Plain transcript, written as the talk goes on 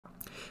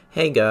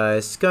Hey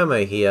guys,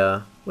 Scomo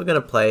here. We're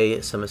going to play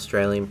some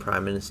Australian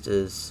Prime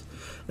Ministers.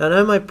 Now I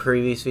know my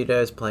previous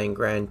videos playing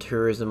Grand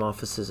Tourism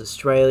Officers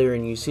Australia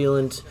and New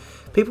Zealand,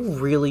 people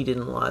really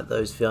didn't like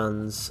those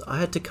ones. I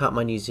had to cut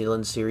my New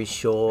Zealand series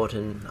short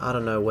and I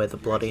don't know where the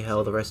bloody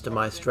hell the rest of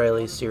my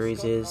Australia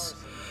series is.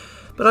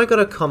 But I got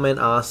a comment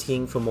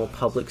asking for more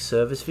public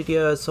service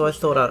videos, so I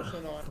thought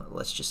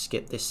let's just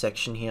skip this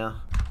section here.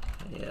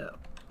 Yeah,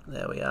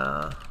 there we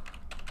are.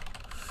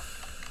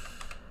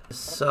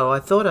 So I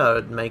thought I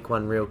would make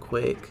one real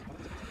quick.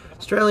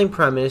 Australian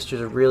Prime Minister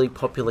is a really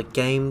popular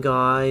game,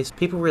 guys.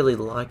 People really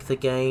like the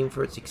game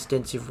for its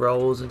extensive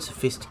roles and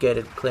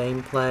sophisticated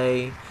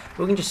gameplay.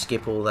 We can just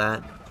skip all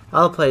that.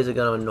 Other players are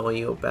going to annoy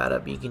you about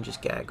it, but you can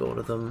just gag all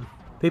of them.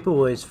 People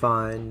always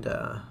find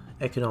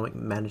economic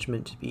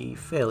management to be a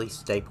fairly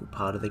staple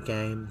part of the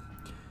game.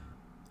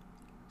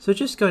 So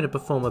just going to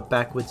perform a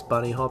backwards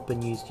bunny hop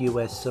and use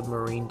US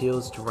submarine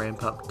deals to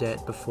ramp up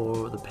debt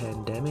before the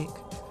pandemic.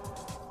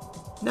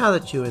 Now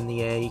that you're in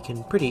the air, you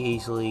can pretty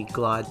easily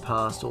glide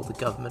past all the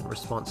government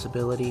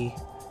responsibility.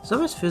 It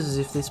almost feels as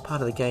if this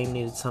part of the game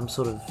needed some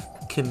sort of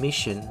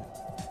commission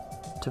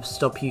to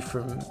stop you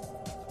from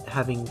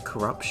having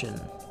corruption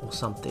or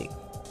something.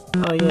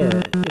 Oh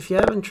yeah, if you're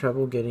having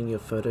trouble getting your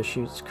photo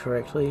shoots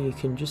correctly, you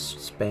can just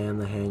spam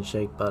the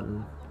handshake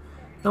button.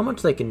 Not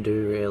much they can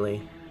do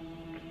really.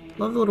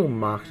 Love the little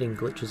marketing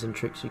glitches and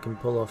tricks you can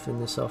pull off in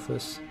this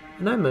office.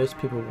 I know most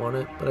people want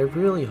it, but I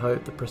really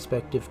hope the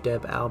prospective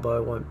Deb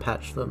Albo won't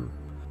patch them.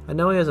 I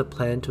know he has a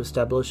plan to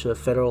establish a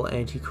federal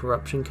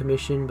anti-corruption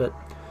commission, but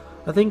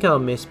I think I'll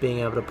miss being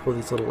able to pull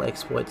these little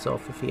exploits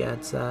off if he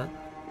adds that.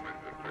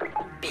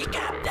 Pick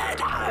up that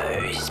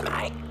hose,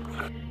 mate.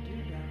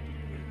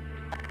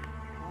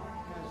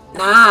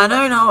 Nah,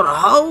 don't hold a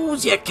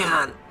hose, you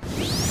can't.